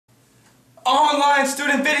online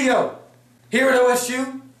student video. Here at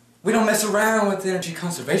OSU, we don't mess around with energy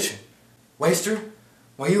conservation. Waster,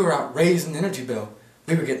 while you were out raising the energy bill,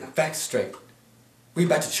 we were getting the facts straight. We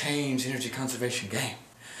about to change the energy conservation game.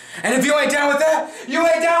 And if you ain't down with that, you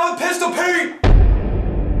ain't down with Pistol Pete!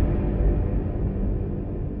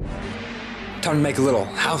 Time to make a little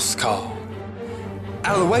house call.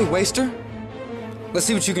 Out of the way, Waster. Let's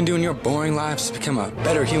see what you can do in your boring lives to become a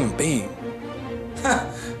better human being. Huh,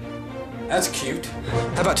 that's cute.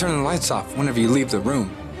 How about turning the lights off whenever you leave the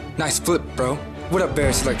room? Nice flip, bro. What up,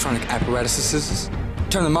 various electronic apparatuses?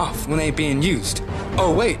 Turn them off when they ain't being used.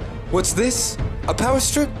 Oh wait, what's this? A power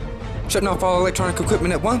strip? Shutting off all electronic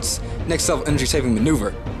equipment at once? Next level energy-saving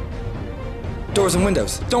maneuver. Doors and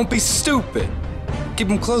windows, don't be stupid. Keep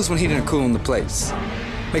them closed when heating or cooling the place.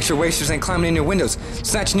 Make sure wasters ain't climbing in your windows,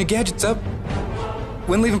 snatching your gadgets up.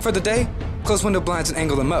 When leaving for the day, close window blinds and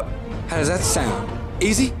angle them up. How does that sound?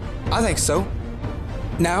 Easy? I think so.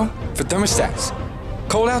 Now, for thermostats.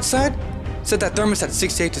 Cold outside? Set that thermostat at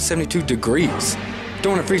 68 to 72 degrees.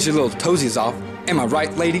 Don't want to freeze your little toesies off. Am I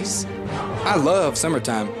right, ladies? I love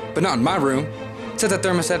summertime, but not in my room. Set that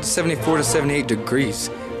thermostat to 74 to 78 degrees.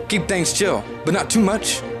 Keep things chill, but not too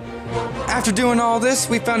much. After doing all this,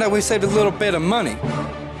 we found out we saved a little bit of money.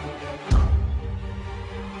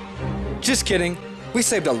 Just kidding. We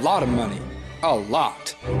saved a lot of money. A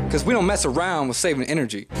lot. Because we don't mess around with saving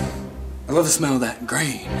energy. I love the smell of that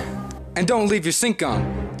grain. And don't leave your sink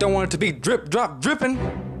on. Don't want it to be drip, drop, dripping.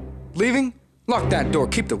 Leaving? Lock that door.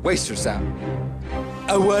 Keep the wasters out.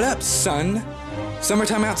 Oh, what up, son?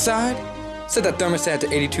 Summertime outside? Set that thermostat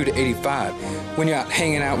to 82 to 85 when you're out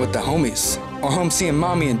hanging out with the homies. Or home seeing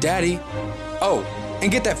mommy and daddy. Oh,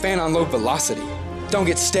 and get that fan on low velocity. Don't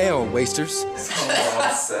get stale, wasters.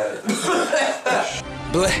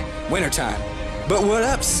 Bleh, wintertime. But what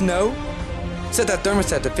up, snow? Set that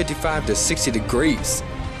thermostat to 55 to 60 degrees.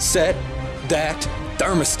 Set that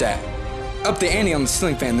thermostat. Up the ante on the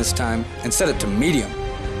ceiling fan this time and set it to medium.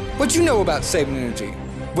 What you know about saving energy?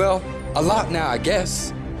 Well, a lot now, I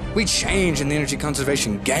guess. We change in the energy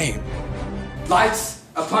conservation game. Lights,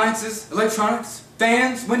 appliances, electronics,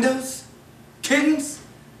 fans, windows, kittens,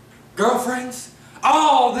 girlfriends,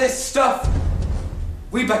 all this stuff.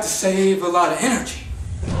 We about to save a lot of energy.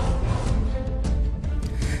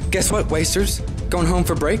 Guess what, wasters? Going home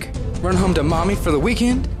for break? Run home to mommy for the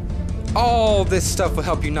weekend? All this stuff will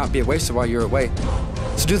help you not be a waster while you're away.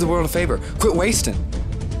 So do the world a favor, quit wasting.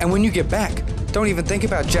 And when you get back, don't even think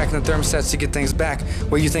about jacking the thermostats to get things back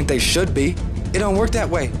where you think they should be. It don't work that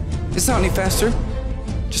way. It's not any faster.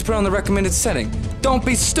 Just put on the recommended setting. Don't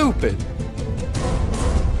be stupid.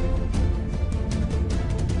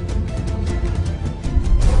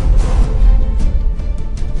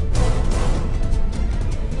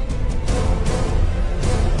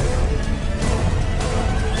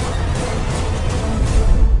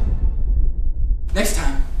 Next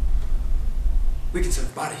time, we can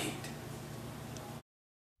serve body heat.